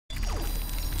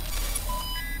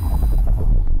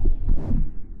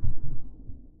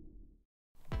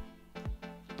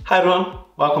Hi everyone,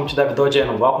 welcome to DevDojo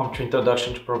and welcome to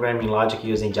Introduction to Programming Logic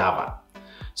using Java.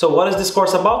 So what is this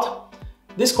course about?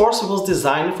 This course was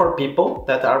designed for people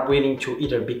that are willing to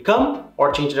either become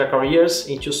or change their careers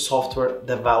into software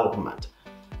development.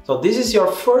 So this is your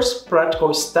first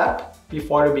practical step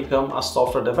before you become a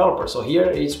software developer. So here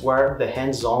is where the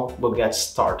hands-on will get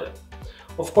started.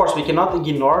 Of course, we cannot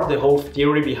ignore the whole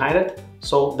theory behind it.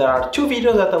 So there are two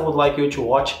videos that I would like you to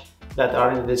watch that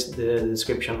are in the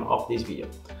description of this video.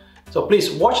 So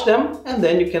please watch them and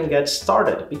then you can get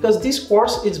started, because this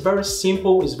course is very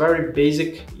simple, it's very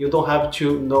basic. You don't have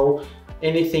to know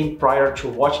anything prior to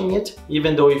watching it.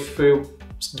 Even though if you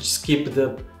skip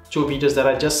the two videos that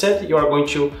I just said, you are going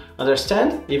to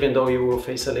understand, even though you will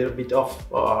face a little bit of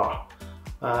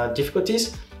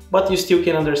difficulties, but you still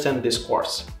can understand this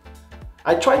course.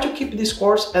 I try to keep this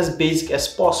course as basic as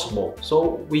possible,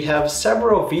 so we have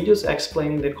several videos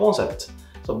explaining the concept.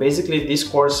 So basically this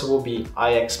course will be,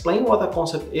 I explain what a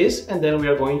concept is, and then we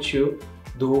are going to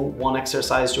do one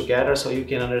exercise together so you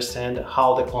can understand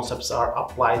how the concepts are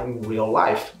applied in real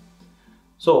life.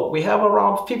 So we have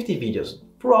around 50 videos.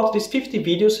 Throughout these 50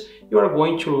 videos, you are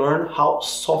going to learn how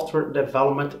software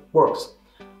development works.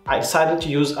 I decided to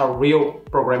use a real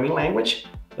programming language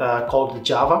called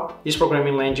Java. This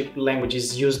programming language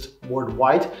is used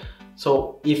worldwide.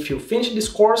 So if you finish this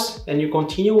course and you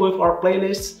continue with our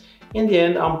playlists, in the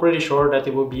end, I'm pretty sure that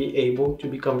you will be able to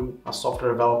become a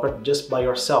software developer just by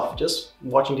yourself, just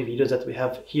watching the videos that we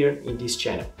have here in this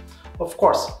channel. Of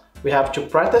course, we have to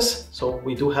practice, so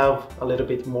we do have a little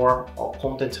bit more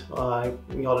content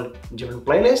in other different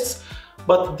playlists,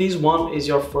 but this one is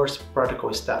your first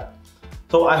practical step.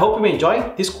 So I hope you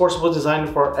enjoy. This course was designed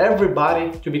for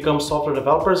everybody to become software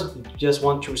developers. You just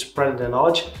want to spread the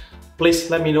knowledge. Please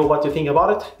let me know what you think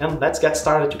about it, and let's get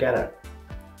started together.